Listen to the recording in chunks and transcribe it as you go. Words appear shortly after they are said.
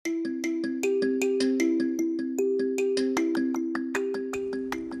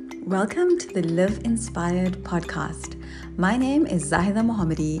Welcome to the Live Inspired podcast. My name is Zahida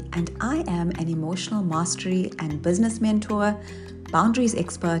Mohammadi, and I am an emotional mastery and business mentor, boundaries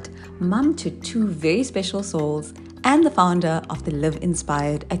expert, mum to two very special souls, and the founder of the Live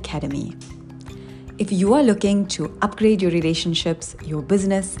Inspired Academy. If you are looking to upgrade your relationships, your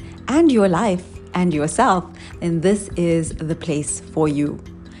business, and your life and yourself, then this is the place for you.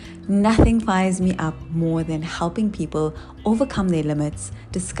 Nothing fires me up more than helping people overcome their limits,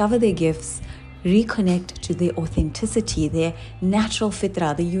 discover their gifts, reconnect to their authenticity, their natural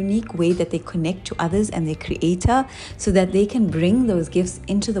fitra, the unique way that they connect to others and their creator, so that they can bring those gifts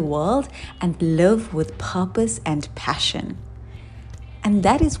into the world and live with purpose and passion. And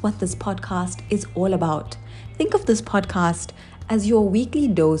that is what this podcast is all about. Think of this podcast as your weekly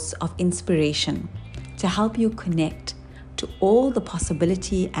dose of inspiration to help you connect to all the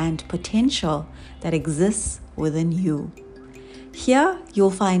possibility and potential that exists within you. Here,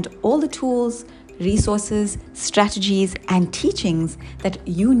 you'll find all the tools, resources, strategies, and teachings that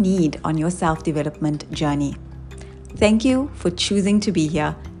you need on your self-development journey. Thank you for choosing to be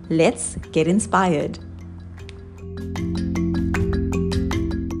here. Let's get inspired.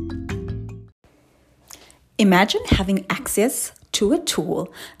 Imagine having access to a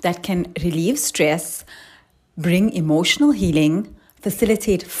tool that can relieve stress, bring emotional healing,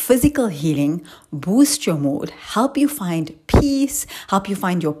 facilitate physical healing, boost your mood, help you find peace, help you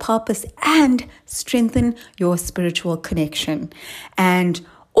find your purpose, and strengthen your spiritual connection. And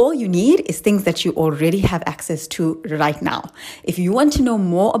all you need is things that you already have access to right now. If you want to know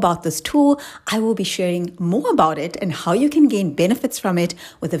more about this tool, I will be sharing more about it and how you can gain benefits from it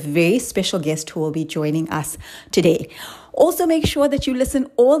with a very special guest who will be joining us today. Also, make sure that you listen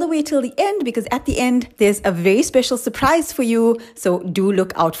all the way till the end, because at the end, there's a very special surprise for you. So do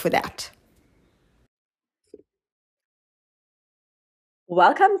look out for that.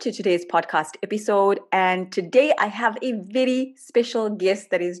 Welcome to today's podcast episode. And today I have a very special guest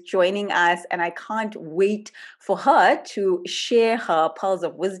that is joining us, and I can't wait for her to share her pearls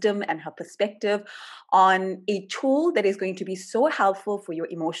of wisdom and her perspective on a tool that is going to be so helpful for your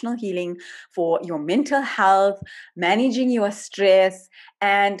emotional healing, for your mental health, managing your stress,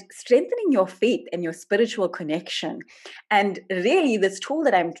 and strengthening your faith and your spiritual connection. And really, this tool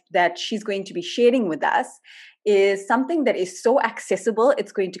that she's going to be sharing with us is something that is so accessible.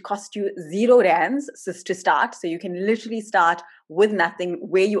 It's going to cost you 0 rands to start. So you can literally start with nothing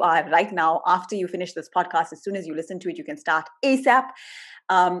where you are right now. After you finish this podcast, as soon as you listen to it, you can start ASAP.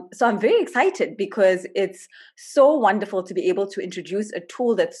 So I'm very excited because it's so wonderful to be able to introduce a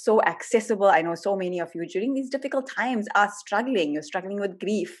tool that's so accessible. I know so many of you during these difficult times are struggling. You're struggling with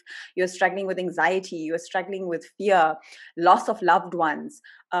grief. You're struggling with anxiety. You're struggling with fear, loss of loved ones,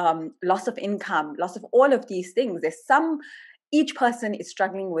 loss of income, loss of all of these things. Each person is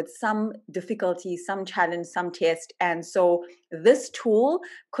struggling with some difficulty, some challenge, some test. And so this tool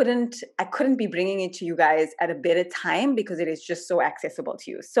I couldn't be bringing it to you guys at a better time because it is just so accessible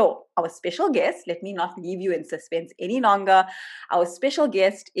to you. So our special guest, let me not leave you in suspense any longer. Our special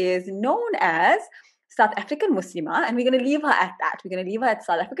guest is known as South African Muslima, and we're going to leave her at that. We're going to leave her at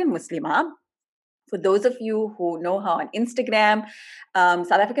South African Muslima. For those of you who know her on Instagram,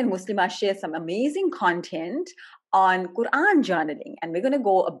 South African Muslima shares some amazing content on Quran journaling. And we're going to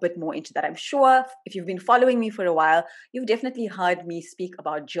go a bit more into that. I'm sure if you've been following me for a while, you've definitely heard me speak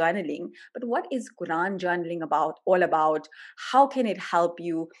about journaling. But what is Quran journaling all about? How can it help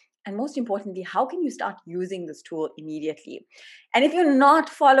you? And most importantly, how can you start using this tool immediately? And if you're not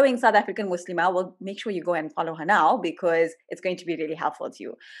following South African Muslima, well, make sure you go and follow her now because it's going to be really helpful to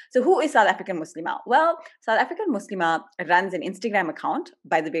you. So who is South African Muslima? Well, South African Muslima runs an Instagram account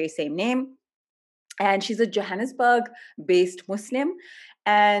by the very same name. And she's a Johannesburg-based Muslim.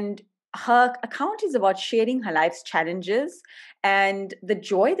 And her account is about sharing her life's challenges and the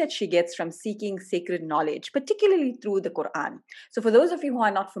joy that she gets from seeking sacred knowledge, particularly through the Quran. So for those of you who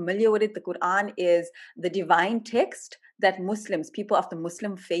are not familiar with it, the Quran is the divine text that Muslims, people of the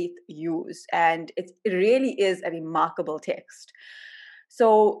Muslim faith, use. And it really is a remarkable text.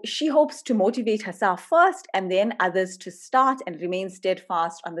 So she hopes to motivate herself first and then others to start and remain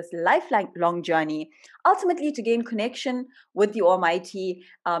steadfast on this lifelong journey, ultimately to gain connection with the Almighty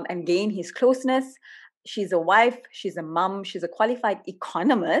and gain His closeness. She's a wife, she's a mom, she's a qualified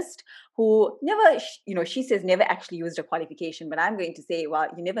economist who she says never actually used a qualification, but I'm going to say, well,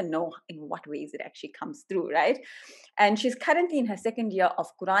 you never know in what ways it actually comes through, right? And she's currently in her second year of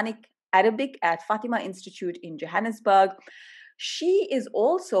Quranic Arabic at Fatima Institute in Johannesburg. She is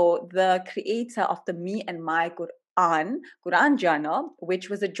also the creator of the Me and My Quran Journal, which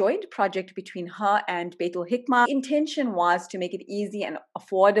was a joint project between her and Baitul Hikmah. The intention was to make it easy and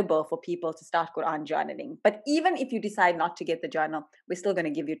affordable for people to start Quran journaling. But even if you decide not to get the journal, we're still going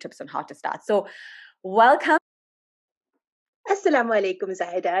to give you tips on how to start. So, welcome. Assalamu alaikum,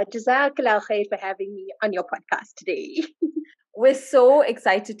 Zahida. Jazakallah khair for having me on your podcast today. We're so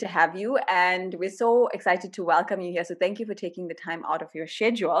excited to have you, and we're so excited to welcome you here. So thank you for taking the time out of your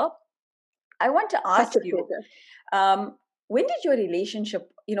schedule. I want to ask you, when did your relationship,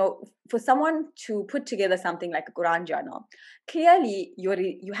 for someone to put together something like a Quran journal, clearly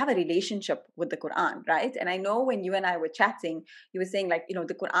you have a relationship with the Quran, right? And I know when you and I were chatting, you were saying like,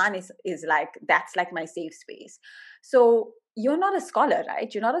 the Quran is like, that's like my safe space. So you're not a scholar,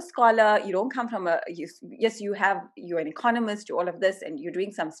 right? You're not a scholar. You don't come from you're an economist, you're all of this, and you're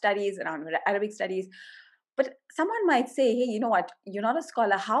doing some studies around Arabic studies. But someone might say, hey, you know what? You're not a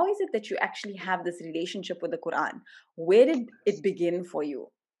scholar. How is it that you actually have this relationship with the Quran? Where did it begin for you?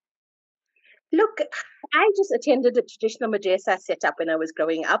 Look, I just attended a traditional madrasa setup when I was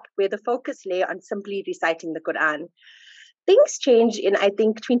growing up, where the focus lay on simply reciting the Quran. Things changed in, I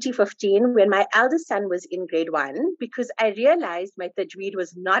think, 2015 when my eldest son was in grade 1, because I realized my tajweed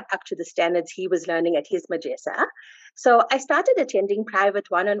was not up to the standards he was learning at his madrasa. So I started attending private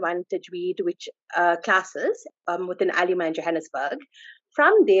one-on-one tajweed classes with an alima in Johannesburg.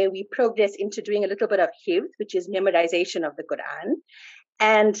 From there, we progressed into doing a little bit of hifz, which is memorization of the Quran.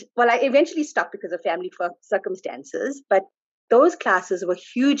 And well, I eventually stopped because of family circumstances, but those classes were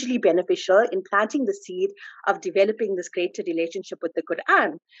hugely beneficial in planting the seed of developing this greater relationship with the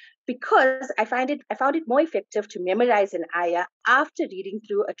Quran, because I found it more effective to memorize an ayah after reading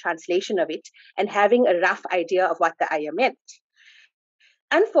through a translation of it and having a rough idea of what the ayah meant.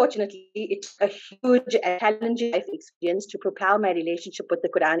 Unfortunately, it's a huge and challenging life experience to propel my relationship with the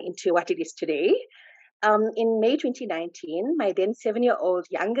Quran into what it is today. In May 2019, my then 7-year-old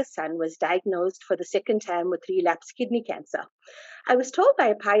younger son was diagnosed for the second time with relapsed kidney cancer. I was told by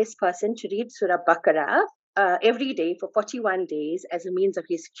a pious person to read Surah Baqarah every day for 41 days as a means of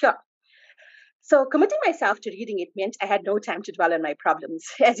his cure. So committing myself to reading it meant I had no time to dwell on my problems.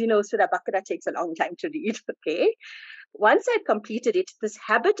 As you know, Surah Baqarah takes a long time to read, okay? Once I'd completed it, this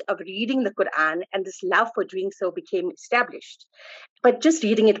habit of reading the Quran and this love for doing so became established. But just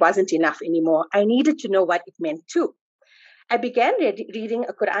reading it wasn't enough anymore. I needed to know what it meant too. I began reading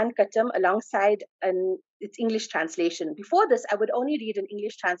a Quran Khatam alongside its English translation. Before this, I would only read an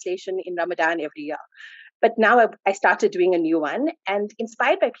English translation in Ramadan every year. But now I started doing a new one. And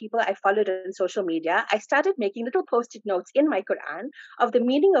inspired by people I followed on social media, I started making little post-it notes in my Quran of the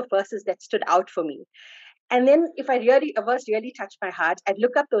meaning of verses that stood out for me. And then if a verse really touched my heart, I'd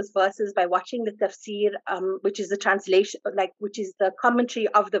look up those verses by watching the tafsir, which is the translation, which is the commentary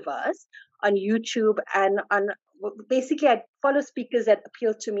of the verse on YouTube, and basically I'd follow speakers that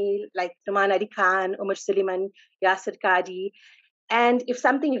appealed to me, like Numan Ali Khan, Umar Suleiman, Yasir Qadi. And if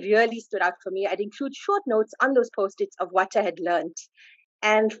something really stood out for me, I'd include short notes on those post-its of what I had learned.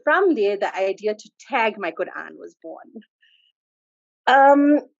 And from there, the idea to tag my Quran was born.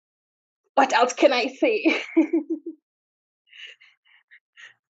 What else can I say?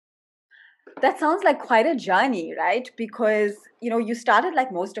 That sounds like quite a journey, right? Because, you started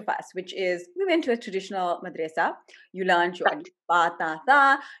like most of us, which is we went to a traditional madrasa. You learned your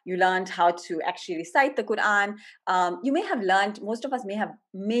you learned how to actually recite the Quran. You may have learned, most of us may have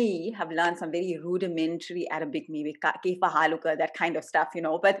learned some very rudimentary Arabic, maybe kaifa haluka, that kind of stuff,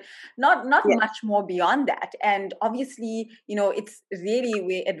 but not Yes. much more beyond that. And obviously, it's really,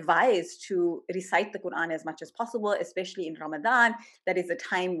 we're advised to recite the Quran as much as possible, especially in Ramadan. That is a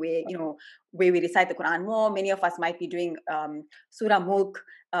time where, where we recite the Quran more. Many of us might be doing Surah Mulk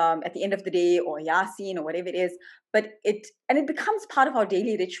at the end of the day, or Yasin, or whatever it is. But it becomes part of our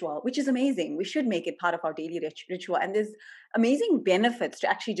daily ritual, which is amazing. We should make it part of our daily ritual. And there's amazing benefits to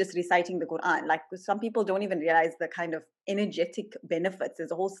actually just reciting the Quran. Like, some people don't even realize the kind of energetic benefits.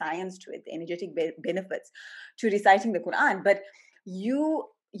 There's a whole science to it, the energetic benefits to reciting the Quran. But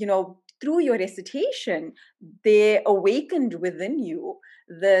through your recitation, they awakened within you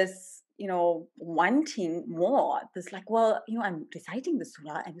this, wanting more. This like, well, I'm reciting the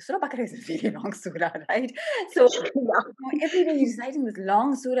surah, and Surah Baqarah is a very long surah, right? So every day you're reciting this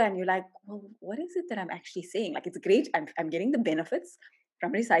long surah, and you're like, well, what is it that I'm actually saying? Like, it's great. I'm getting the benefits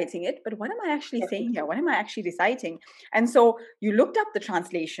from reciting it, but what am I actually saying here? What am I actually reciting? And so you looked up the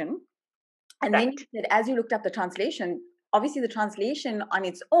translation, and then you said, as you looked up the translation, obviously the translation on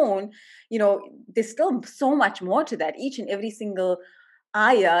its own, there's still so much more to that. Each and every single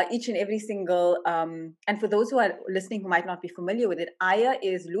ayah, each and every single, and for those who are listening who might not be familiar with it, ayah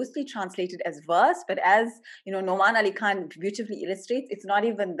is loosely translated as verse, but as Noman Ali Khan beautifully illustrates, it's not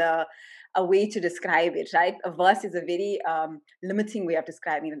even a way to describe it, right? A verse is a very limiting way of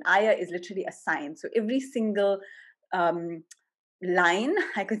describing it. An ayah is literally a sign. So every single line,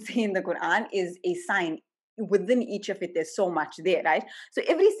 I could say, in the Quran is a sign. Within each of it, there's so much there, right? So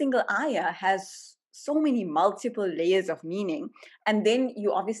every single ayah has so many multiple layers of meaning. And then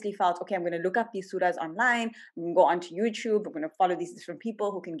you obviously felt, okay, I'm going to look up these surahs online, I'm going to go onto YouTube, I'm going to follow these different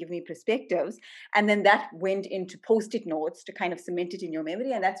people who can give me perspectives. And then that went into post-it notes to kind of cement it in your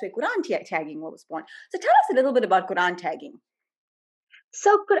memory. And that's where Quran tagging was born. So tell us a little bit about Quran tagging.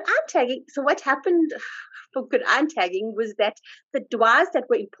 So Quran tagging, so what happened for Quran tagging was that the du'as that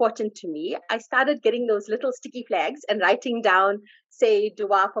were important to me, I started getting those little sticky flags and writing down, say,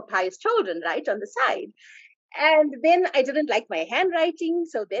 du'a for pious children, right, on the side. And then I didn't like my handwriting.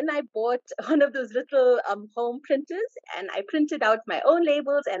 So then I bought one of those little home printers and I printed out my own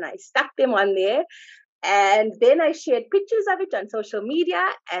labels and I stuck them on there. And then I shared pictures of it on social media.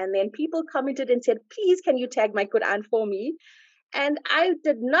 And then people commented and said, please, can you tag my Quran for me? And I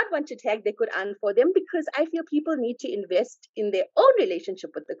did not want to tag the Quran for them because I feel people need to invest in their own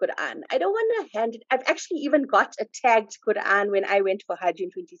relationship with the Quran. I don't want to hand it. I've actually even got a tagged Quran when I went for Hajj in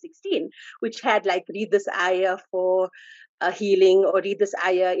 2016, which had like, read this ayah for healing or read this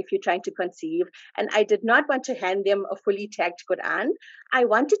ayah if you're trying to conceive. And I did not want to hand them a fully tagged Quran. I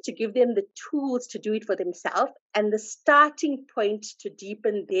wanted to give them the tools to do it for themselves and the starting point to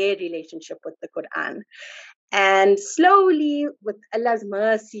deepen their relationship with the Quran. And slowly, with Allah's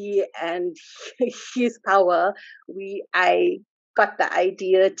mercy and His power, I got the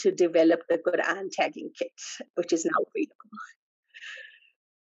idea to develop the Quran tagging kit, which is now available.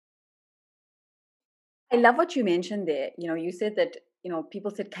 I love what you mentioned there. You said that,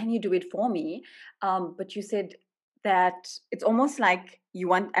 people said, can you do it for me? But you said that it's almost like you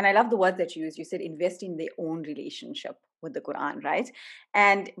want, and I love the words that you use. You said invest in their own relationship with the Quran, right?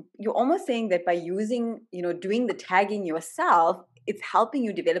 And you're almost saying that by using, doing the tagging yourself, it's helping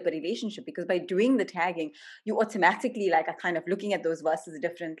you develop a relationship, because by doing the tagging, you automatically like are kind of looking at those verses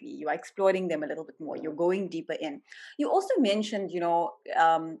differently. You are exploring them a little bit more. You're going deeper in. You also mentioned,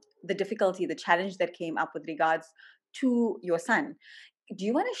 the difficulty, the challenge that came up with regards to your son. Do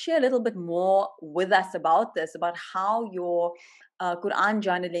you want to share a little bit more with us about this, about how your Quran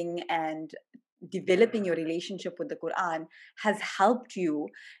journaling and developing your relationship with the Quran has helped you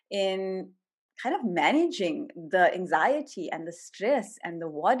in kind of managing the anxiety and the stress and the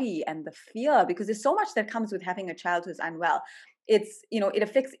worry and the fear, because there's so much that comes with having a child who's unwell. It's, it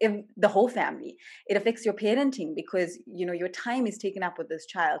affects the whole family. It affects your parenting because, your time is taken up with this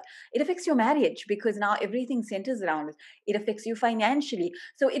child. It affects your marriage because now everything centers around it. It affects you financially.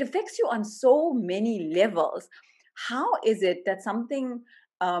 So it affects you on so many levels. How is it that something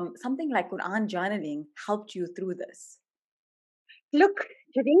like Quran journaling helped you through this? Look,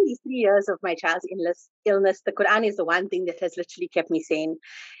 during these 3 years of my child's illness, the Quran is the one thing that has literally kept me sane.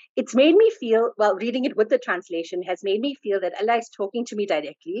 It's made me feel, well, reading it with the translation has made me feel that Allah is talking to me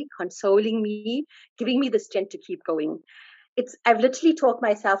directly, consoling me, giving me the strength to keep going. I've literally talked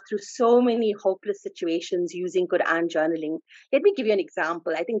myself through so many hopeless situations using Quran journaling. Let me give you an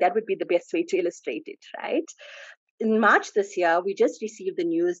example. I think that would be the best way to illustrate it, right? In March this year, we just received the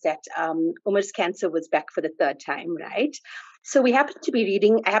news that Umar's cancer was back for the third time, right? So I happened to be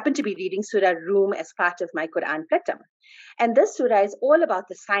reading Surah Rum as part of my Quran Pratam. And this surah is all about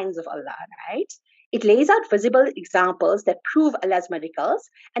the signs of Allah, right? It lays out visible examples that prove Allah's miracles,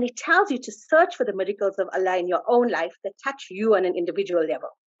 and it tells you to search for the miracles of Allah in your own life that touch you on an individual level.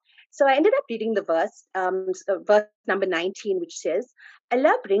 So I ended up reading the verse number 19, which says,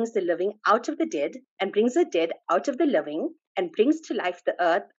 Allah brings the living out of the dead and brings the dead out of the living and brings to life the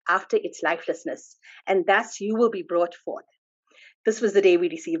earth after its lifelessness. And thus you will be brought forth. This was the day we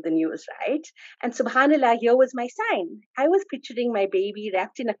received the news, right? And subhanAllah, here was my sign. I was picturing my baby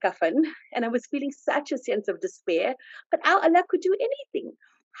wrapped in a coffin and I was feeling such a sense of despair. But Allah could do anything.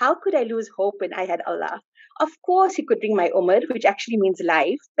 How could I lose hope when I had Allah? Of course, He could bring my Umar, which actually means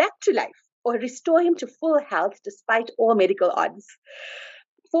life, back to life, or restore him to full health despite all medical odds.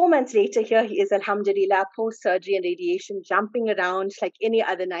 4 months later, here he is, alhamdulillah, post-surgery and radiation, jumping around like any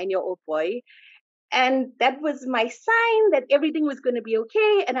other 9-year-old boy. And that was my sign that everything was going to be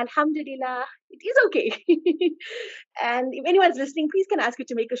okay. And alhamdulillah, it is okay. And if anyone's listening, please can I ask you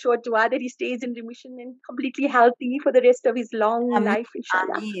to make a short dua that he stays in remission and completely healthy for the rest of his long life,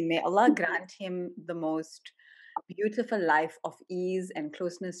 inshallah. Ameen. May Allah grant him the most beautiful life of ease and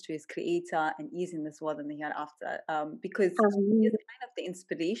closeness to his creator and ease in this world and the hereafter. Because he is Um, kind of the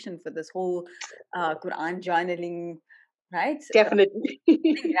inspiration for this whole Quran journaling, right? Definitely.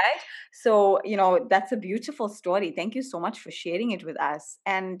 Thing, right? So, that's a beautiful story. Thank you so much for sharing it with us.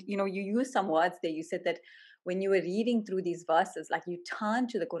 And, you used some words there. You said that when you were reading through these verses, like you turned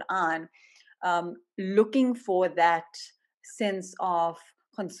to the Quran, looking for that sense of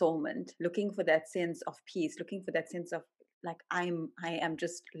consolement, looking for that sense of peace, looking for that sense of like I am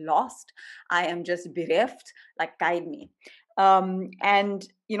just lost, I am just bereft, like guide me. And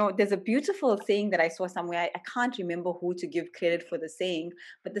there's a beautiful saying that I saw somewhere. I can't remember who to give credit for the saying,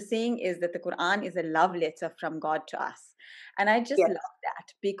 but the saying is that the Quran is a love letter from God to us. And I just Yes. love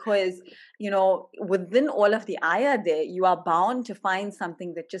that because within all of the ayah there, you are bound to find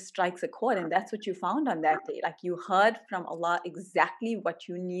something that just strikes a chord. And that's what you found on that day. Like you heard from Allah exactly what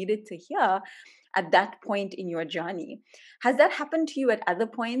you needed to hear at that point in your journey. Has that happened to you at other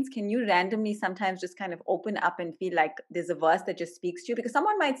points? Can you randomly sometimes just kind of open up and feel like there's a verse that just speaks to you? Because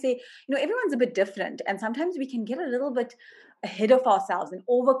someone might say, everyone's a bit different. And sometimes we can get a little bit ahead of ourselves and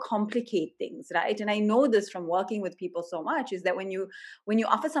overcomplicate things, right? And I know this from working with people so much, is that when you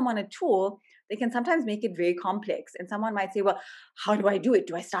offer someone a tool, they can sometimes make it very complex. And someone might say, well, how do I do it?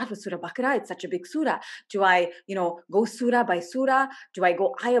 Do I start with Surah Baqarah? It's such a big surah. Do I, go surah by surah? Do I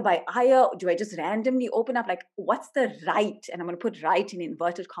go ayah by ayah? Do I just randomly open up? Like, what's the right? And I'm going to put right in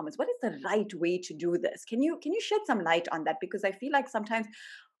inverted commas. What is the right way to do this? Can you shed some light on that? Because I feel like sometimes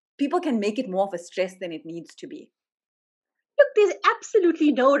people can make it more of a stress than it needs to be. Look, there's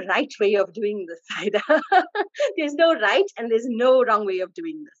absolutely no right way of doing this, Saida. There's no right and there's no wrong way of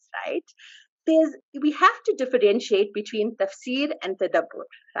doing this, right? We have to differentiate between tafsir and tadabbur,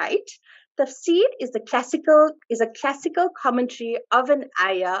 right? Tafsir is a classical commentary of an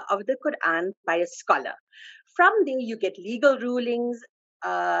ayah of the Quran by a scholar. From there, you get legal rulings,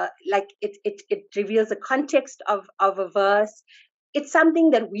 like it reveals the context of a verse. It's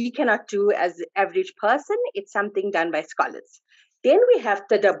something that we cannot do as the average person. It's something done by scholars. Then we have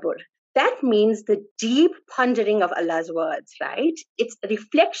tadabbur. That means the deep pondering of Allah's words, right? It's a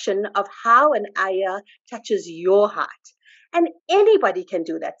reflection of how an ayah touches your heart. And anybody can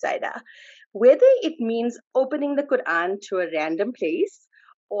do that, Zaida. Whether it means opening the Quran to a random place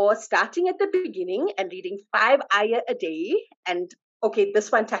or starting at the beginning and reading 5 ayah a day and okay,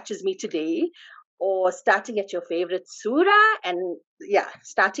 this one touches me today, or starting at your favorite surah and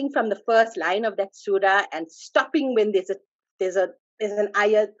starting from the first line of that surah and stopping when there's a there's an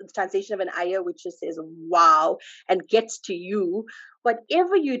ayah, translation of an ayah which just says wow and gets to you.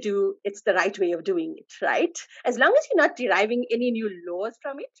 Whatever you do, it's the right way of doing it, right? As long as you're not deriving any new laws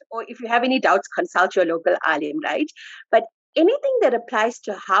from it, or if you have any doubts, consult your local alim, right? But anything that applies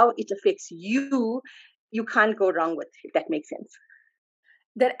to how it affects you, you can't go wrong with, if that makes sense.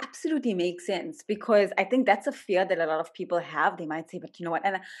 That absolutely makes sense because I think that's a fear that a lot of people have. They might say, but you know what?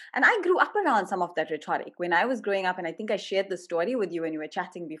 And I grew up around some of that rhetoric. When I was growing up, and I think I shared the story with you when you were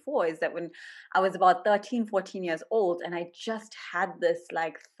chatting before, is that when I was about 13, 14 years old, and I just had this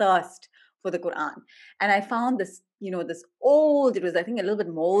like thirst for the Quran. And I found this, this old, it was I think a little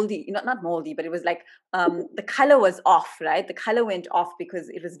bit moldy, not moldy, but it was like the color was off, right? The color went off because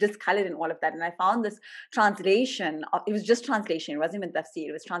it was discolored and all of that. And I found this translation it was just translation, it wasn't even tafsir,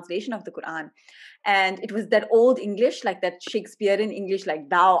 it was translation of the Quran. And it was that old English, like that Shakespearean English, like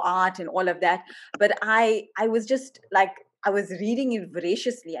thou art and all of that. But I was just like, I was reading it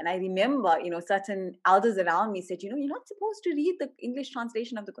voraciously, and I remember, certain elders around me said, you're not supposed to read the English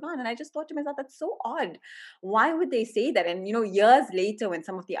translation of the Quran. And I just thought to myself, that's so odd. Why would they say that? And years later, when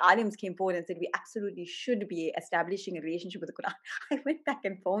some of the alims came forward and said we absolutely should be establishing a relationship with the Quran, I went back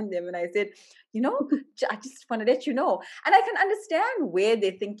and phoned them and I said, I just want to let you know. And I can understand where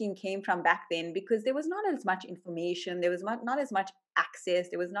their thinking came from back then, because there was not as much information, there was not as much access,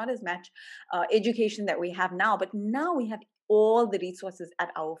 there was not as much education that we have now. But now we have all the resources at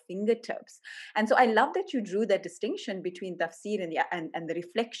our fingertips. And so I love that you drew that distinction between tafsir and the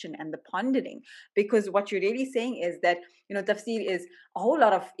reflection and the pondering, because what you're really saying is that, tafsir is a whole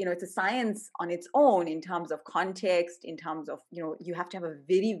lot of, it's a science on its own in terms of context, in terms of, you have to have a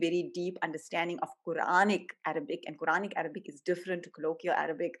very, very deep understanding of Quranic Arabic, and Quranic Arabic is different to colloquial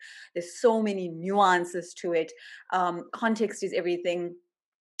Arabic. There's so many nuances to it. Context is everything.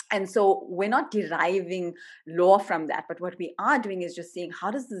 And so we're not deriving law from that, but what we are doing is just saying, how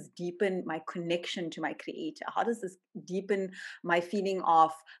does this deepen my connection to my creator? How does this deepen my feeling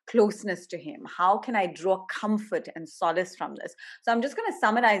of closeness to him? How can I draw comfort and solace from this? So I'm just going to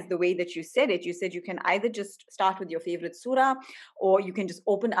summarize the way that you said it. You said you can either just start with your favorite surah, or you can just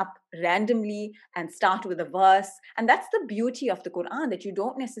open up randomly and start with a verse. And that's the beauty of the Quran, that you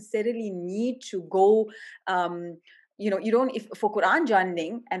don't necessarily need to go you don't, if for Quran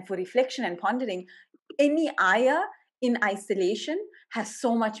journaling and for reflection and pondering, any ayah in isolation has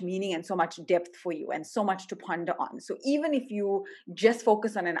so much meaning and so much depth for you and so much to ponder on. So even if you just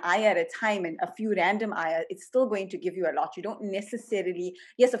focus on an ayah at a time and a few random ayah, it's still going to give you a lot. You don't necessarily,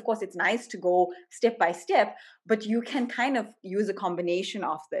 yes, of course, it's nice to go step by step, but you can kind of use a combination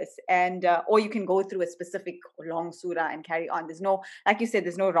of this, and or you can go through a specific long surah and carry on. There's no, like you said,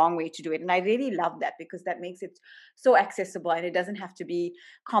 there's no wrong way to do it. And I really love that, because that makes it so accessible and it doesn't have to be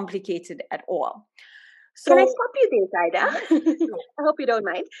complicated at all. So, can I stop you there, Zaida? I hope you don't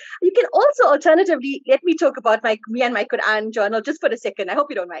mind. You can also alternatively let me talk about me and my Quran journal just for a second. I hope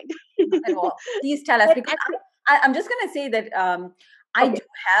you don't mind. Not at all. Please tell us, because I'm just going to say that I do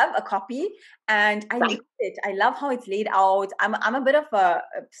have a copy, and I love it. I love how it's laid out. I'm a bit of a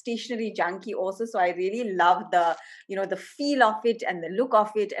stationery junkie also, so I really love the feel of it and the look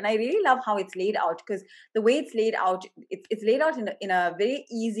of it, and I really love how it's laid out, because the way it's laid out, it's laid out in a very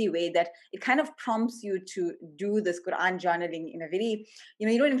easy way that it kind of prompts you to do this Quran journaling in a very,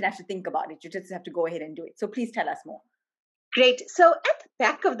 you don't even have to think about it. You just have to go ahead and do it. So please tell us more. Great. So at the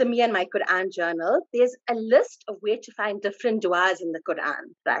back of the Me and My Quran journal, there's a list of where to find different du'as in the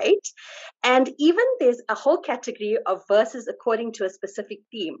Quran, right? And even there's a whole category of verses according to a specific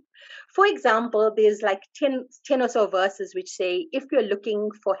theme. For example, there's like 10 or so verses which say, if you're looking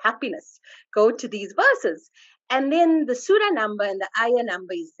for happiness, go to these verses. And then the surah number and the ayah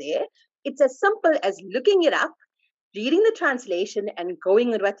number is there. It's as simple as looking it up, reading the translation, and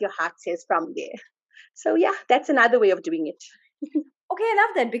going with what your heart says from there. So yeah, that's another way of doing it. Okay, I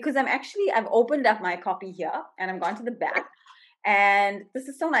love that, because I've opened up my copy here and I'm gone to the back, and this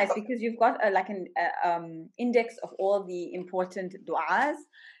is so nice because you've got an index of all the important du'as,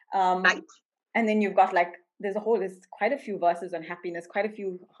 right. And then you've got there's quite a few verses on happiness, quite a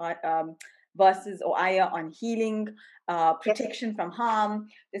few verses or ayah on healing, protection from harm.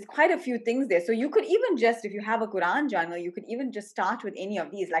 There's quite a few things there. So you could even just, if you have a Quran journal, you could even just start with any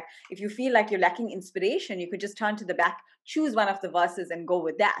of these. Like if you feel like you're lacking inspiration, you could just turn to the back, choose one of the verses and go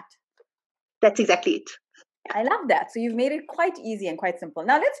with that. That's exactly it. I love that. So you've made it quite easy and quite simple.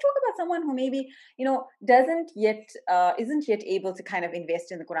 Now let's talk about someone who maybe, isn't yet able to kind of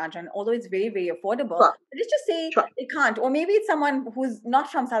invest in the Quran journal, although it's very, very affordable. Sure. But let's just say they can't. Or maybe it's someone who's not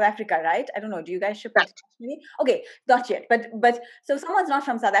from South Africa, right? I don't know. Do you guys ship internationally? Okay, not yet. But so someone's not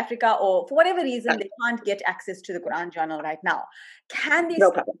from South Africa, or for whatever reason, they can't get access to the Quran journal right now. Can they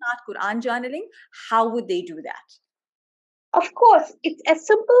start Quran journaling? How would they do that? Of course, it's as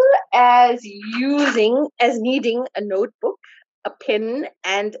simple as needing a notebook, a pen,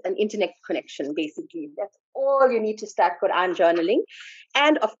 and an internet connection, basically. That's all you need to start Quran journaling.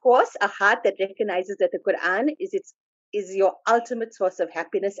 And of course, a heart that recognizes that the Quran is your ultimate source of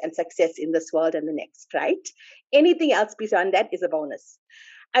happiness and success in this world and the next, right? Anything else beyond that is a bonus.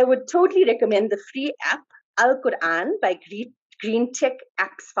 I would totally recommend the free app, Al-Quran by Green Tech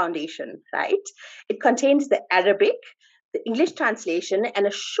Apps Foundation, right? It contains the Arabic, the English translation, and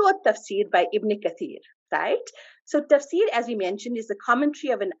a short tafsir by Ibn Kathir, right? So tafsir, as we mentioned, is the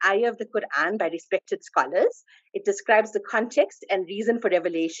commentary of an ayah of the Quran by respected scholars. It describes the context and reason for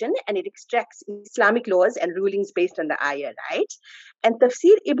revelation, and it extracts Islamic laws and rulings based on the ayah, right? And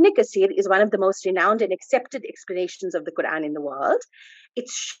tafsir Ibn Kathir is one of the most renowned and accepted explanations of the Quran in the world.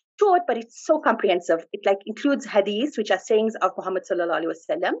 It's short, but it's so comprehensive. It includes hadiths, which are sayings of Muhammad sallallahu alaihi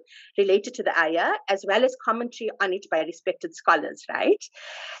wasallam related to the ayah, as well as commentary on it by respected scholars, right?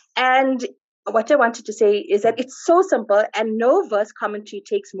 And what I wanted to say is that it's so simple, and no verse commentary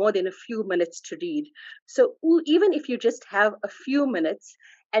takes more than a few minutes to read. So even if you just have a few minutes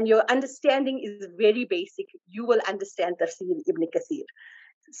and your understanding is very basic, you will understand Tafsir Ibn Kathir.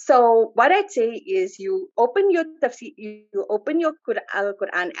 So what I'd say is you open your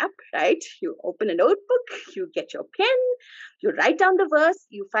Quran app, right? You open a notebook, you get your pen, you write down the verse,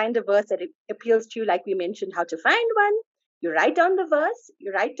 you find a verse that appeals to you, like we mentioned how to find one. You write down the verse,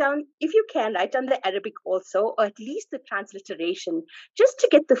 you write down, if you can, write down the Arabic also, or at least the transliteration, just to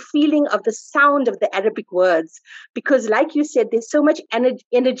get the feeling of the sound of the Arabic words. Because like you said, there's so much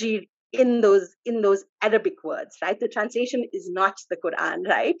energy in those Arabic words, right? The translation is not the Quran,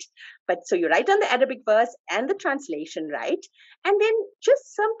 right? But so you write down the Arabic verse and the translation, right? And then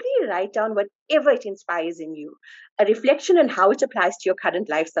just simply write down whatever it inspires in you, a reflection on how it applies to your current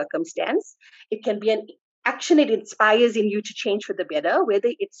life circumstance. It can be an action it inspires in you to change for the better, whether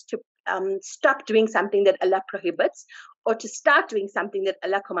it's to stop doing something that Allah prohibits or to start doing something that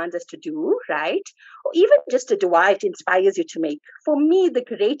Allah commands us to do, right? Or even just a dua it inspires you to make. For me, the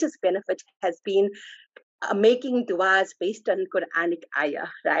greatest benefit has been making duas based on Quranic ayah,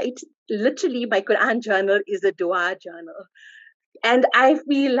 right? Literally, my Quran journal is a dua journal. And I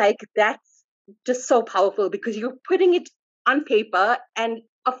feel like that's just so powerful because you're putting it on paper and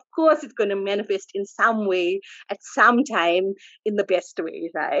of course it's going to manifest in some way at some time in the best way,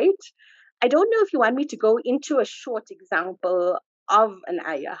 right? I don't know if you want me to go into a short example of an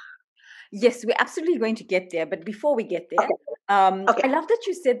ayah. Yes, we're absolutely going to get there. But before we get there, Okay. I love that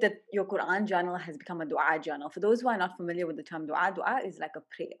you said that your Quran journal has become a dua journal. For those who are not familiar with the term dua, dua is like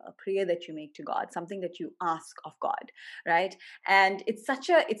a prayer that you make to God, something that you ask of God, right? And it's such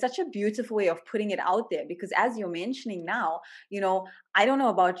a beautiful way of putting it out there because as you're mentioning now, I don't know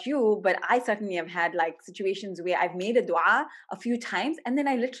about you, but I certainly have had like situations where I've made a dua a few times and then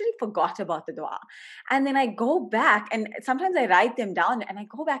I literally forgot about the dua. And then I go back and sometimes I write them down and I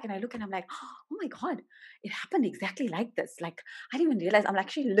go back and I look and I'm like, oh my God, it happened exactly like this. Like, I didn't even realize I'm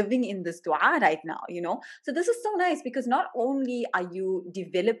actually living in this dua right now. So this is so nice because not only are you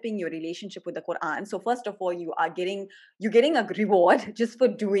developing your relationship with the Quran, so first of all, you're getting a reward just for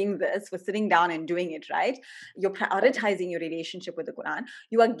doing this, for sitting down and doing it, right? You're prioritizing your relationship with the Quran.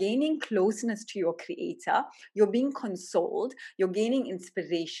 You are gaining closeness to your creator. You're being consoled. You're gaining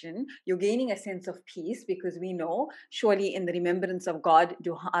inspiration. You're gaining a sense of peace because we know surely in the remembrance of God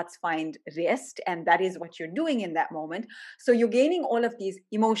do hearts find rest, and that is what you're doing in that moment. So you're gaining all of these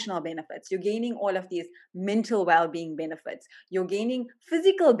emotional benefits. You're gaining all of these mental well-being benefits. You're gaining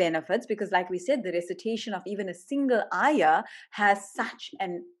physical benefits because, like we said, the recitation of even a single ayah has such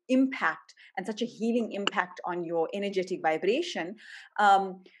an impact and such a healing impact on your energetic vibration.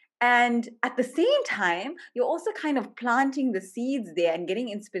 And at the same time, you're also kind of planting the seeds there and getting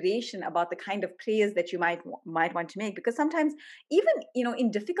inspiration about the kind of prayers that you might want to make. Because sometimes, even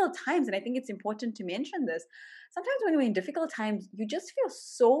in difficult times, and I think it's important to mention this, sometimes when we're in difficult times, you just feel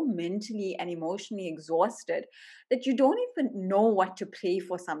so mentally and emotionally exhausted that you don't even know what to pray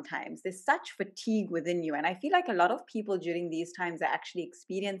for sometimes. There's such fatigue within you. And I feel like a lot of people during these times are actually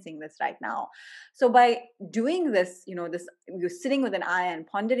experiencing this right now. So by doing this, you're sitting with an ayah and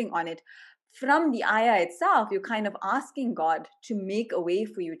pondering on it, from the ayah itself, you're kind of asking God to make a way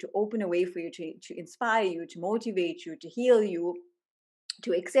for you, to open a way for you, to inspire you, to motivate you, to heal you,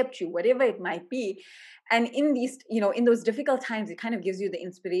 to accept you, whatever it might be. And in these, in those difficult times, it kind of gives you the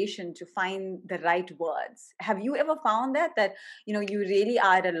inspiration to find the right words. Have you ever found that you really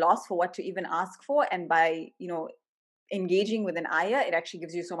are at a loss for what to even ask for, and by engaging with an ayah, it actually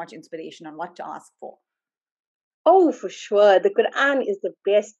gives you so much inspiration on what to ask for? Oh, for sure. The Quran is the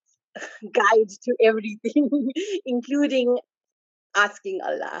best guide to everything, including asking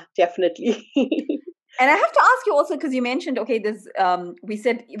Allah, definitely. And I have to ask you also, because you mentioned, okay, this we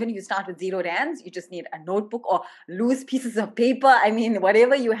said even if you start with 0 rands, you just need a notebook or loose pieces of paper. I mean,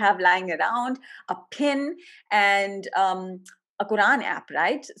 whatever you have lying around, a pen, and a Quran app,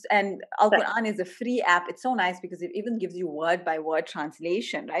 right? And Al Quran is a free app. It's so nice because it even gives you word by word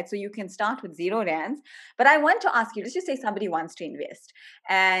translation, right? So you can start with 0 rands. But I want to ask you, let's just say somebody wants to invest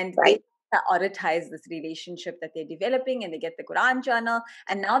and they prioritize this relationship that they're developing and they get the Quran journal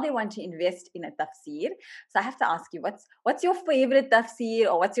and now they want to invest in a tafsir. So I have to ask you, what's your favorite tafsir,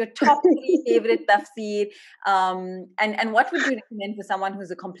 or what's your top 3 favorite tafsir? And what would you recommend for someone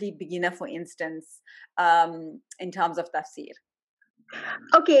who's a complete beginner, for instance, in terms of tafsir?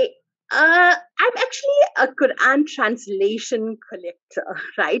 Okay. I'm actually a Quran translation collector,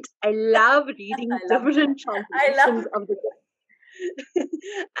 right? I love reading different translations of the Quran.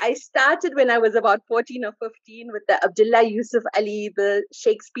 I started when I was about 14 or 15 with the Abdullah Yusuf Ali, the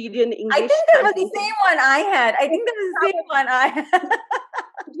Shakespearean English. I think that was the same one I had. It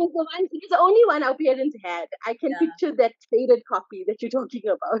was the only one our parents had. I can picture that faded copy that you're talking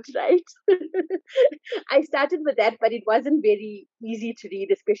about, right? I started with that, but it wasn't very easy to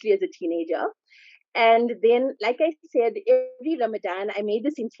read, especially as a teenager. And then, like I said, every Ramadan, I made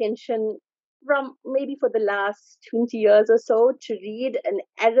this intention from maybe for the last 20 years or so to read an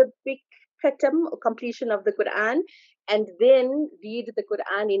Arabic khatam or completion of the Quran, and then read the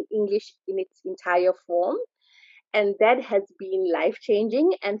Quran in English in its entire form. And that has been life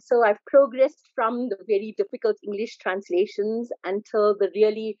changing. And so I've progressed from the very difficult English translations until the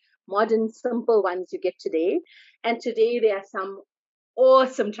really modern, simple ones you get today. And today there are some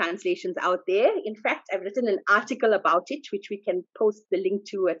awesome translations out there. In fact, I've written an article about it, which we can post the link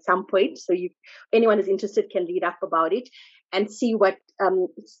to at some point. So anyone who's interested can read up about it and see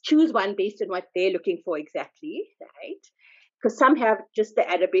choose one based on what they're looking for exactly, right? Because some have just the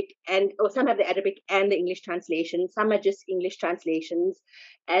Arabic or some have the Arabic and the English translation. Some are just English translations.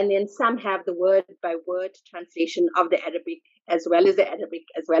 And then some have the word by word translation of the Arabic as well as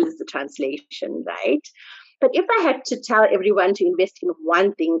the translation, right? But if I had to tell everyone to invest in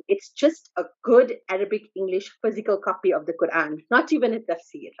one thing, it's just a good Arabic English physical copy of the Quran, not even a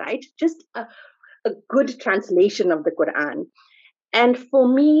tafsir, right? Just a good translation of the Quran. And for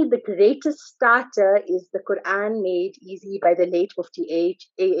me, the greatest starter is the Quran Made Easy by the late Mufti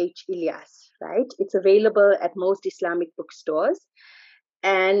A.H. Ilyas, right? It's available at most Islamic bookstores.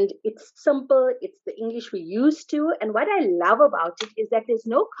 And it's simple. It's the English we're used to. And what I love about it is that there's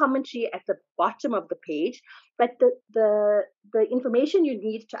no commentary at the bottom of the page, but the information you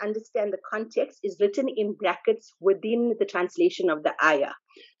need to understand the context is written in brackets within the translation of the ayah.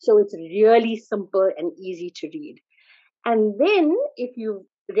 So it's really simple and easy to read. And then if you've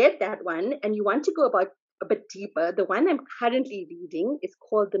read that one and you want to go about a bit deeper, the one I'm currently reading is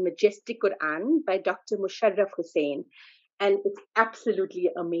called The Majestic Quran by Dr. Musharraf Hussain. And it's absolutely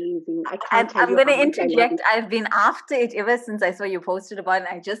amazing. I'm going to interject. I've been after it ever since I saw you posted about it.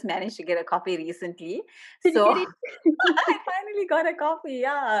 And I just managed to get a copy recently. So I finally got a copy.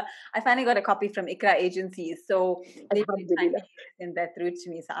 Yeah, I finally got a copy from Iqra Agencies. So they sent that through to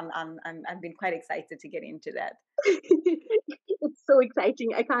me. So I've been quite excited to get into that. It's so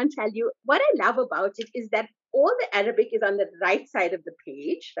exciting. I can't tell you. What I love about it is that all the Arabic is on the right side of the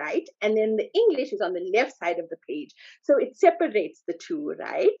page, right? And then the English is on the left side of the page. So it separates the two,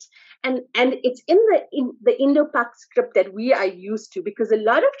 right? And it's in the Indo-Pak script that we are used to, because a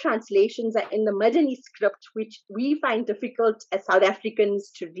lot of translations are in the Madani script, which we find difficult as South Africans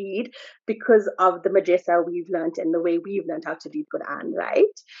to read because of the madrasa we've learned and the way we've learned how to read Quran, right?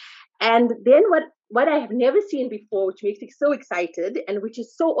 And then what I have never seen before, which makes me so excited and which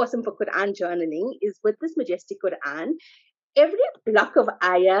is so awesome for Quran journaling, is with this Majestic Quran, every block of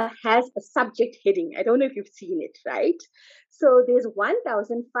ayah has a subject heading. I don't know if you've seen it, right? So there's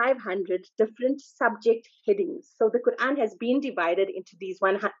 1,500 different subject headings. So the Quran has been divided into these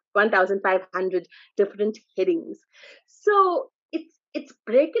 1,500 different headings. So it's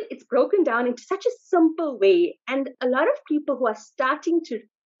broken down into such a simple way. And a lot of people who are starting to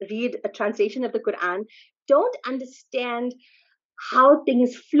read a translation of the Quran don't understand how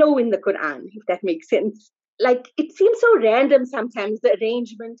things flow in the Quran, if that makes sense. Like, it seems so random sometimes, the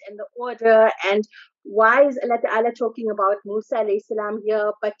arrangement and the order, and why is Allah Ta'ala talking about Musa alayhi salam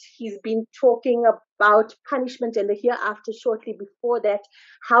here, but he's been talking about punishment and the hereafter shortly before that.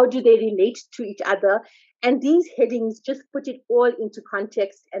 How do they relate to each other? And these headings just put it all into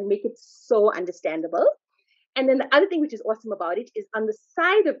context and make it so understandable. And then the other thing which is awesome about it is on the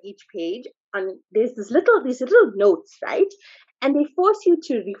side of each page, there's these little notes, right? And they force you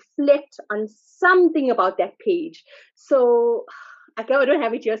to reflect on something about that page. So I don't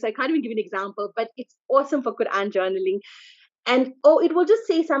have it here, so I can't even give an example, but it's awesome for Quran journaling. And it will just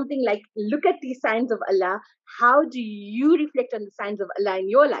say something like, look at these signs of Allah. How do you reflect on the signs of Allah in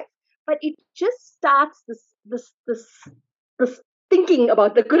your life? But it just starts this thinking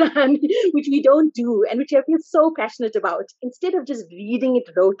about the Quran, which we don't do and which I feel so passionate about. Instead of just reading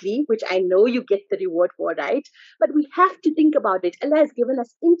it rotely, which I know you get the reward for, right? But we have to think about it. Allah has given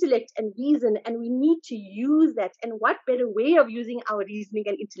us intellect and reason, and we need to use that. And what better way of using our reasoning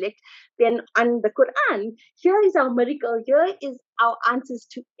and intellect than on the Quran? Here is our miracle. Here is our answers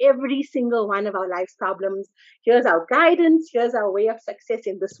to every single one of our life's problems. Here's our guidance. Here's our way of success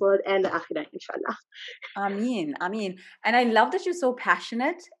in this world and the akhirah, inshallah. Ameen. And I love that you're so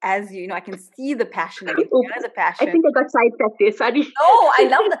passionate. As you know, I can see the passion. I can hear the passion. I think I got sidetracked there. Sorry. No, I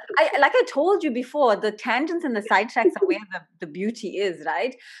love that. Like I told you before, the tangents and the sidetracks are where the beauty is,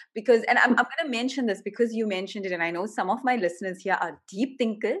 right? Because, and I'm going to mention this because you mentioned it, and I know some of my listeners here are deep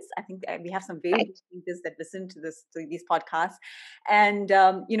thinkers. I think we have some very deep thinkers that listen to these podcasts. And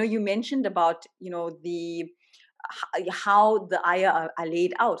you mentioned about how the ayah are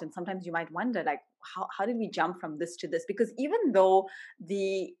laid out, and sometimes you might wonder, like, how did we jump from this to this? Because even though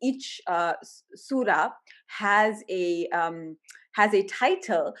each surah has a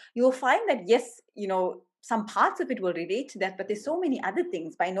title, you'll find that yes, some parts of it will relate to that, but there's so many other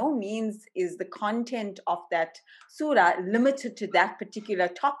things. By no means is the content of that surah limited to that particular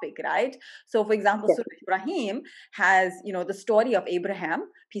topic, right? So, for example, Yes. Surah Ibrahim has, the story of Abraham,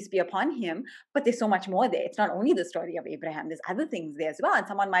 peace be upon him, but there's so much more there. It's not only the story of Abraham, there's other things there as well. And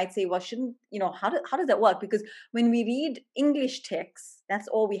someone might say, well, shouldn't, how does that work? Because when we read English texts, that's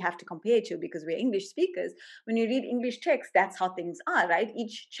all we have to compare to because we're English speakers. When you read English text, that's how things are, right?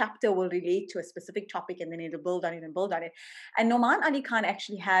 Each chapter will relate to a specific topic and then it'll build on it and build on it. And Noman Ali Khan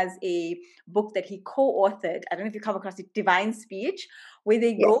actually has a book that he co-authored. I don't know if you come across it, Divine Speech, where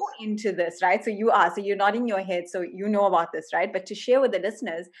they Yes. go into this, right? So you're nodding your head, so you know about this, right? But to share with the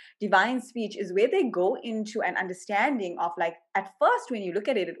listeners, Divine Speech is where they go into an understanding of, like, at first when you look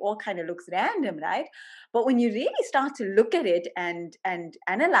at it, it all kind of looks random, right? But when you really start to look at it and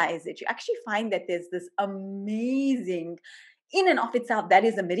analyze it, you actually find that there's this amazing, in and of itself, that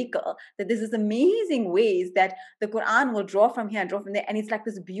is a miracle, that there's this amazing ways that the Quran will draw from here and draw from there. And it's like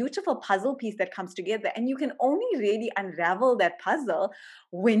this beautiful puzzle piece that comes together. And you can only really unravel that puzzle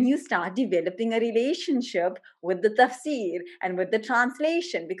when you start developing a relationship with the tafsir and with the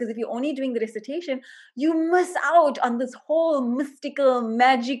translation. Because if you're only doing the recitation, you miss out on this whole mystical,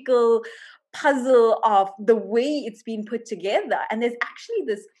 magical puzzle of the way it's been put together. And there's actually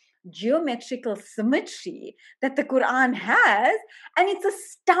this geometrical symmetry that the Quran has, and it's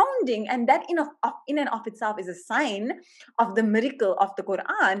astounding. And that in and of itself is a sign of the miracle of the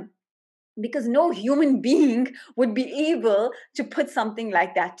Quran, because no human being would be able to put something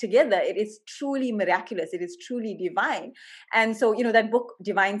like that together. It is truly miraculous. It is truly divine. And so, that book,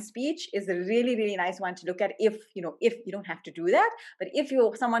 Divine Speech, is a really, really nice one to look at if you don't have to do that. But if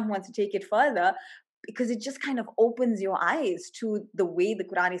you're someone who wants to take it further, because it just kind of opens your eyes to the way the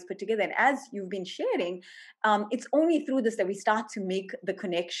Quran is put together. And as you've been sharing, it's only through this that we start to make the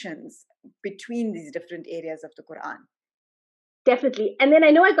connections between these different areas of the Quran. Definitely. And then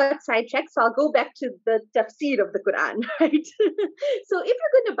I know I got sidetracked, so I'll go back to the tafsir of the Quran, right? So if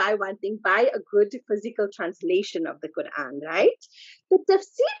you're going to buy one thing, buy a good physical translation of the Quran, right? The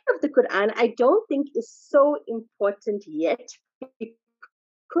tafsir of the Quran, I don't think is so important yet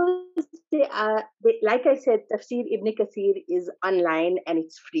because like I said, Tafsir Ibn Kathir is online and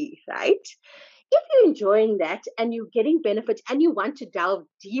it's free, right? If you're enjoying that and you're getting benefit and you want to delve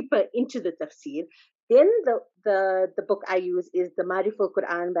deeper into the tafsir, then the book I use is the Mariful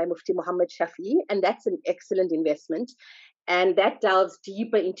Quran by Mufti Muhammad Shafi, and that's an excellent investment. And that delves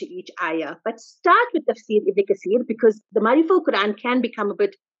deeper into each ayah. But start with Tafsir Ibn Kathir because the Mariful Quran can become a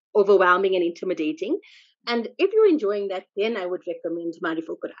bit overwhelming and intimidating. And if you're enjoying that, then I would recommend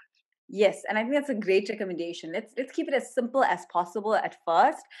Mariful Quran. Yes, and I think that's a great recommendation. Let's keep it as simple as possible at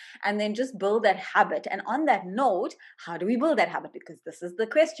first, and then just build that habit. And on that note, how do we build that habit? Because this is the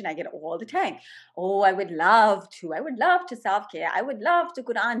question I get all the time. Oh, I would love to self-care. I would love to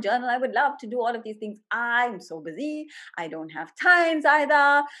Quran journal. I would love to do all of these things. I'm so busy. I don't have times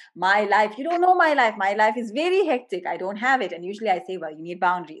either. My life, you don't know my life. My life is very hectic. I don't have it. And usually I say, well, you need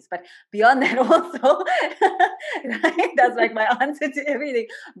boundaries. But beyond that also, right? That's like my answer to everything.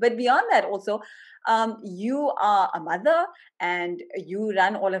 But beyond that also, you are a mother and you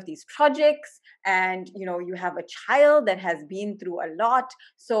run all of these projects, and you have a child that has been through a lot.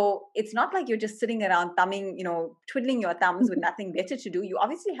 So it's not like you're just sitting around twiddling your thumbs with nothing better to do. You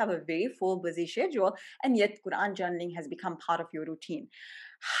obviously have a very full, busy schedule, and yet Quran journaling has become part of your routine.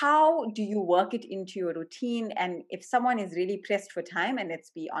 How do you work it into your routine? And if someone is really pressed for time, and let's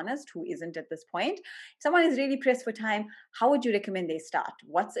be honest, who isn't at this point, if someone is really pressed for time, how would you recommend they start?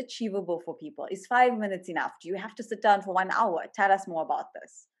 What's achievable for people? Is 5 minutes enough? Do you have to sit down for 1 hour? Tell us more about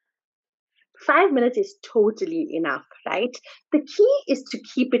this. 5 minutes is totally enough, right? The key is to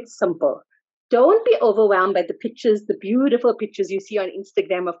keep it simple. Don't be overwhelmed by the pictures, the beautiful pictures you see on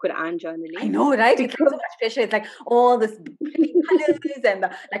Instagram of Quran journaling. I know, right? It's like so much pressure. It's like all this pretty colors and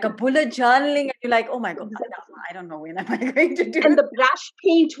like a bullet journaling, and you're like, oh my God, I don't know when am I going to do. And the brush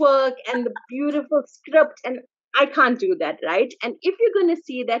paintwork and the beautiful script, and I can't do that, right? And if you're going to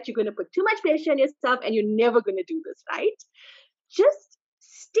see that, you're going to put too much pressure on yourself, and you're never going to do this, right? Just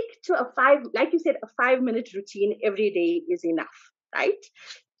stick to like you said, a 5-minute routine every day is enough, right?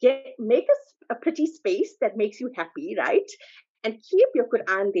 Make a pretty space that makes you happy, right? And keep your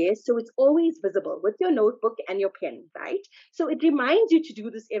Quran there so it's always visible with your notebook and your pen, right? So it reminds you to do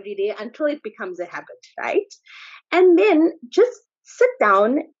this every day until it becomes a habit, right? And then just sit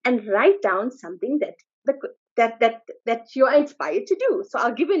down and write down something that that you're inspired to do. So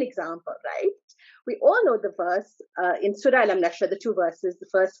I'll give you an example, right? We all know the verse in Surah Al-Nashr, the two verses, the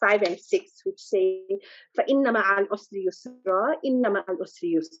first 5 and 6, which say, فَإِنَّ مَعَ الْعُسْرِ يُسْرًا إِنَّ مَعَ الْعُسْرِ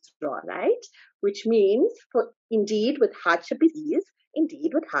يُسْرًا, right? Which means, for indeed with hardship is ease,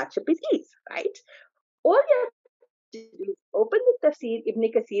 indeed with hardship is ease, right? All you have to do is open the Tafsir Ibn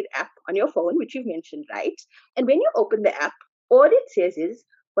Kathir app on your phone, which you've mentioned, right? And when you open the app, all it says is,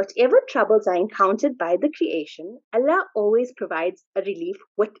 whatever troubles are encountered by the creation, Allah always provides a relief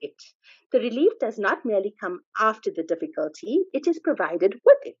with it. The relief does not merely come after the difficulty, it is provided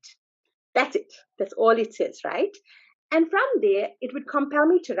with it. That's it. That's all it says, right? And from there, it would compel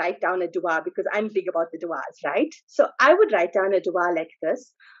me to write down a dua because I'm big about the duas, right? So I would write down a dua like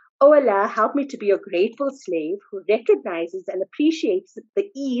this. Oh Allah, help me to be a grateful slave who recognizes and appreciates the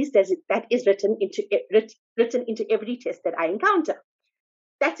ease that is written into every test that I encounter.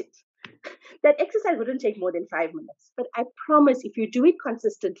 That's it. That exercise wouldn't take more than 5 minutes. But I promise if you do it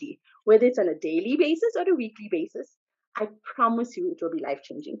consistently, whether it's on a daily basis or a weekly basis, I promise you it will be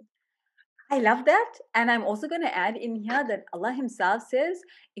life-changing. I love that. And I'm also going to add in here that Allah Himself says,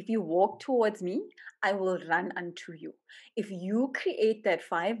 if you walk towards me, I will run unto you. If you create that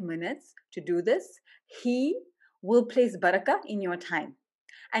 5 minutes to do this, He will place barakah in your time.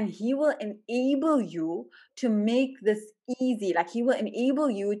 And He will enable you to make this easy. Like He will enable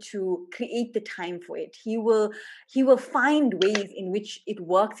you to create the time for it. He will find ways in which it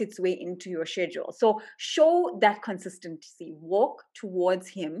works its way into your schedule. So show that consistency, walk towards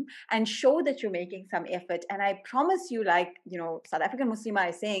Him and show that you're making some effort. And I promise you, like, South African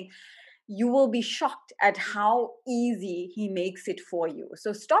Muslimah is saying, you will be shocked at how easy He makes it for you.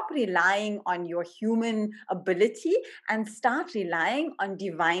 So stop relying on your human ability and start relying on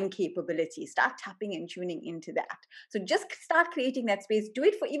divine capability. Start tapping and tuning into that. So just start creating that space. Do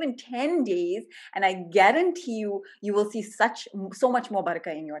it for even 10 days. And I guarantee you, you will see so much more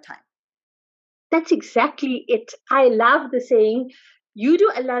barakah in your time. That's exactly it. I love the saying, you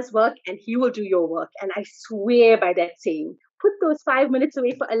do Allah's work and He will do your work. And I swear by that saying. Put those 5 minutes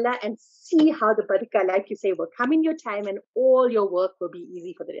away for Allah and see how the barakah, like you say, will come in your time and all your work will be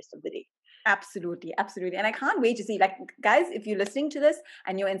easy for the rest of the day. Absolutely, absolutely. And I can't wait to see, like, guys, if you're listening to this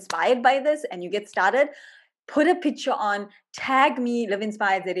and you're inspired by this and you get started, put a picture on, tag me, Live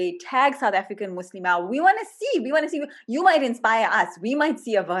Inspired ZA, tag South African Muslimah. We want to see, you might inspire us. We might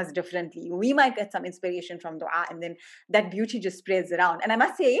see a verse differently. We might get some inspiration from dua, and then that beauty just spreads around. And I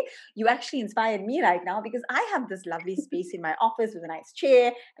must say, you actually inspired me right now because I have this lovely space in my office with a nice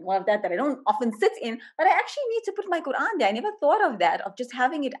chair and all of that I don't often sit in, but I actually need to put my Quran there. I never thought of that, of just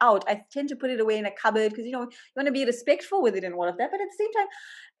having it out. I tend to put it away in a cupboard because, you want to be respectful with it and all of that. But at the same time,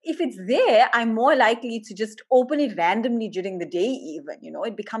 if it's there, I'm more likely to just open it randomly during the day even,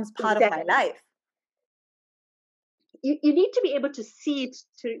 it becomes part of my life. You need to be able to see it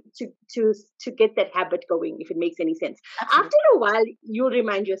to get that habit going, if it makes any sense. Absolutely. After a while, you'll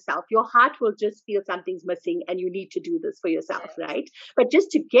remind yourself, your heart will just feel something's missing and you need to do this for yourself, right? But just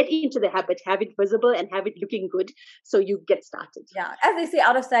to get into the habit, have it visible and have it looking good so you get started. Yeah, as they say,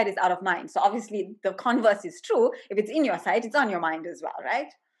 out of sight is out of mind. So obviously the converse is true. If it's in your sight, it's on your mind as well,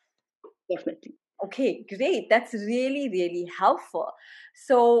 right? Definitely. Okay, great. That's really, really helpful.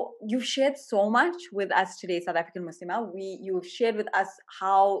 So you've shared so much with us today, South African Muslimah. You've shared with us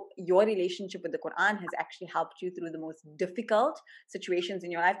how your relationship with the Quran has actually helped you through the most difficult situations in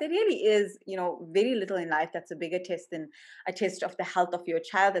your life. There really is, very little in life that's a bigger test than a test of the health of your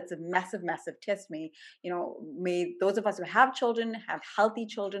child. That's a massive, massive test. May those of us who have children have healthy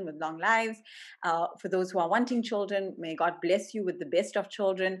children with long lives. For those who are wanting children, may God bless you with the best of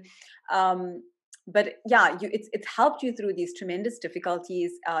children. But yeah, it's helped you through these tremendous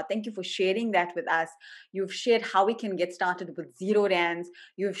difficulties. Thank you for sharing that with us. You've shared how we can get started with 0 rands.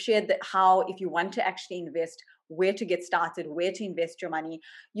 You've shared how, if you want to actually invest, where to get started, where to invest your money.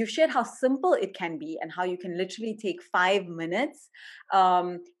 You've shared how simple it can be and how you can literally take 5 minutes,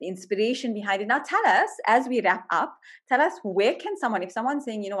 the inspiration behind it. Now tell us, as we wrap up, where can someone, if someone's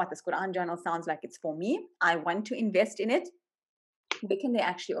saying, this Quran journal sounds like it's for me, I want to invest in it, where can they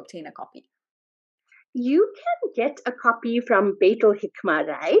actually obtain a copy? You can get a copy from Beit Hikmah,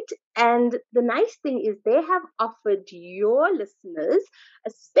 right? And the nice thing is they have offered your listeners a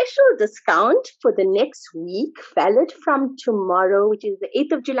special discount for the next week, valid from tomorrow, which is the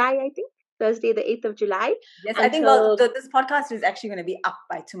 8th of July, I think. Thursday, the 8th of July. Yes, I think this podcast is actually going to be up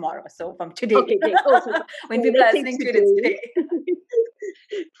by tomorrow. So from today. Okay, great. When people are listening to it, it's today.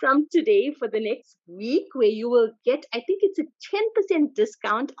 From today for the next week, where you will get, I think it's a 10%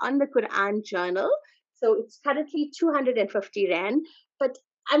 discount on the Quran journal. So it's currently 250 Rand. But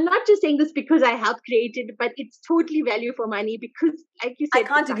I'm not just saying this because I helped create it, but it's totally value for money because, like you I said,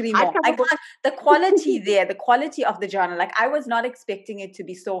 can't it's a agree more. hardcover book. The quality there, the quality of the journal, like I was not expecting it to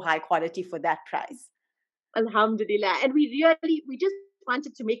be so high quality for that price. Alhamdulillah. And we just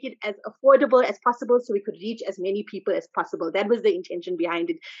wanted to make it as affordable as possible so we could reach as many people as possible. That was the intention behind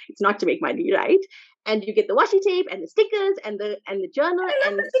it. It's not to make money, right? And you get the washi tape and the stickers and the journal. I love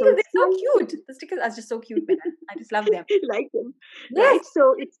And the so stickers. it's They're so cute. The stickers are just so cute, man. I just love them. like them, Yes. right?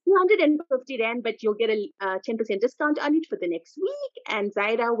 So it's 250 Rand, but you'll get a 10% discount on it for the next week. And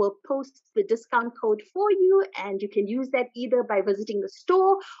Zaira will post the discount code for you. And you can use that either by visiting the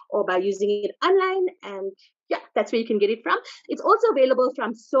store or by using it online. And yeah, that's where you can get it from. It's also available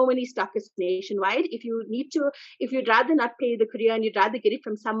from so many stockists nationwide. If you'd rather not pay the courier and you'd rather get it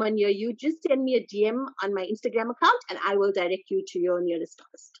from someone near you, just send me a DM on my Instagram account and I will direct you to your nearest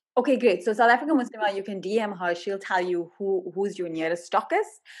stockist. Okay, great. So South African Muslima, you can DM her. She'll tell you who's your nearest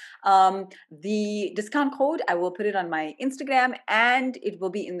stockist. The discount code, I will put it on my Instagram and it will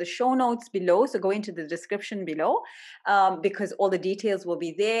be in the show notes below. So go into the description below because all the details will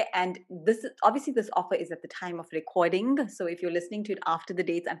be there. And this offer is at the time of recording. So if you're listening to it after the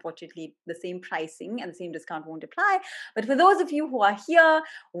dates, unfortunately, the same pricing and the same discount won't apply. But for those of you who are here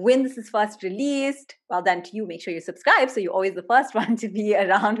when this is first released, well done to you. Make sure you subscribe so you're always the first one to be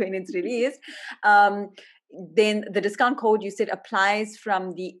around when it's released. Then the discount code you said applies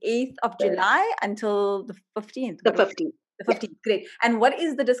from the 8th of July until the 15th. The 15th. The 15th. Yeah. Great. And what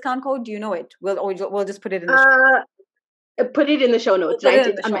is the discount code? Do you know it? We'll just put it in the show. Put it in the show notes, right?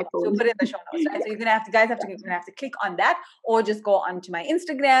 It's on my phone. So put it in the show notes, right? So you're gonna have to click on that, or just go onto my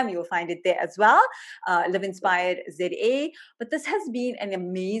Instagram. You'll find it there as well. Live Inspired ZA. But this has been an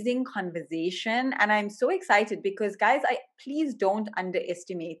amazing conversation, and I'm so excited because, guys, please don't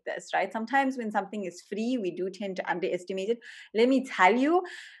underestimate this, right? Sometimes when something is free, we do tend to underestimate it. Let me tell you,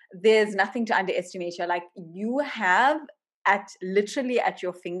 there's nothing to underestimate. Like you have literally at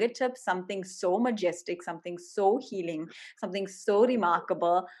your fingertips something so majestic, something so healing, something so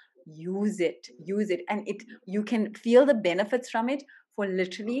remarkable. Use it, and you can feel the benefits from it for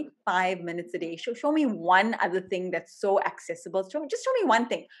literally 5 minutes a day. Show me one other thing that's so accessible. Show me one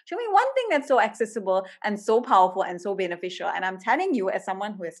thing. Show me one thing that's so accessible and so powerful and so beneficial. And I'm telling you, as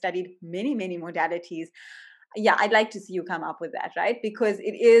someone who has studied many modalities, yeah, I'd like to see you come up with that, right? Because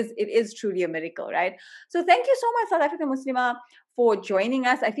it is truly a miracle, right? So thank you so much, South African Muslima, for joining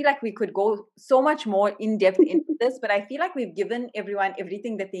us. I feel like we could go so much more in depth into this, but I feel like we've given everyone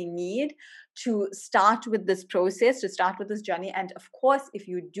everything that they need to start with this process, to start with this journey. And of course, if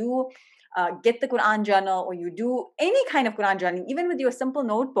you do get the Quran journal, or you do any kind of Quran journal, even with your simple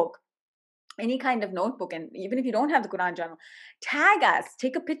notebook, any kind of notebook, and even if you don't have the Quran journal, tag us,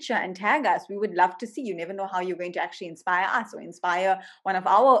 take a picture and tag us. We would love to see. You never know how you're going to actually inspire us or inspire one of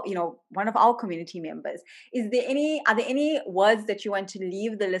our community members. Are there any words that you want to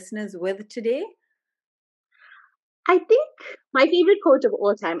leave the listeners with today? I think my favorite quote of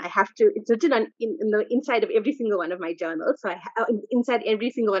all time, it's written in the inside of every single one of my journals. So inside every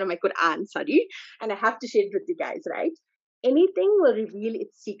single one of my Quran, and I have to share it with you guys, right? Anything will reveal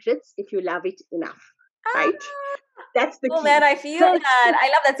its secrets if you love it enough, right? That's the key. Oh man, I feel that. I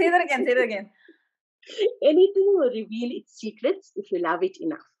love that. Say that again. Anything will reveal its secrets if you love it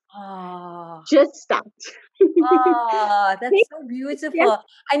enough. Oh. Just start. That's so beautiful. Yes.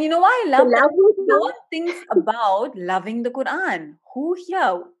 And you know why I love that? No one thinks about loving the Quran. Who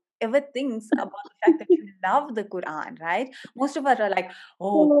here ever thinks about the fact that you love the Quran, right? Most of us are like,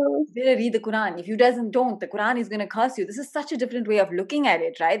 you better read the Quran. If you don't, the Quran is going to curse you. This is such a different way of looking at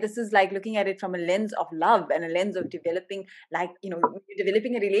it, right? This is like looking at it from a lens of love and a lens of developing, you're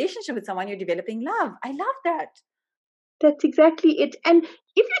developing a relationship with someone, you're developing love. I love that. That's exactly it. And if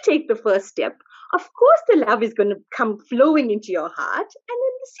you take the first step, of course the love is going to come flowing into your heart, and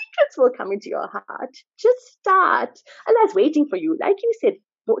then the secrets will come into your heart. Just start. Allah's waiting for you. Like you said,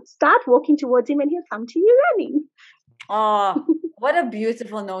 start walking towards him and he'll come to you running. Oh, what a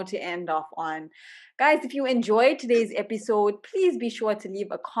beautiful note to end off on. Guys, if you enjoyed today's episode, please be sure to leave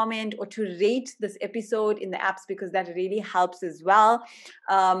a comment or to rate this episode in the apps, because that really helps as well.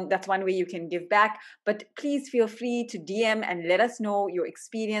 That's one way you can give back. But please feel free to DM and let us know your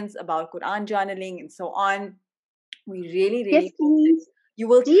experience about Quran journaling and so on. We really yes, please. You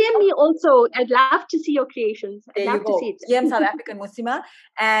will DM me also. I'd love to see your creations. I'd love to see it. DM South African Muslima.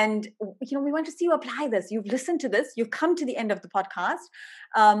 And, we want to see you apply this. You've listened to this. You've come to the end of the podcast.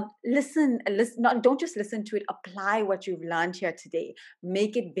 Listen. Don't just listen to it. Apply what you've learned here today.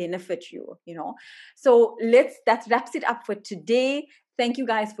 Make it benefit you, So that wraps it up for today. Thank you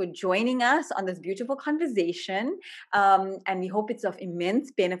guys for joining us on this beautiful conversation. And we hope it's of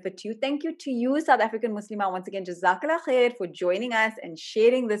immense benefit to you. Thank you to you, South African Muslimah, once again, Jazakallah khair for joining us and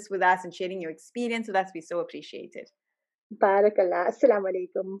sharing this with us and sharing your experience with us. We so appreciate it. Barakallah. Assalamu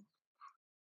alaikum.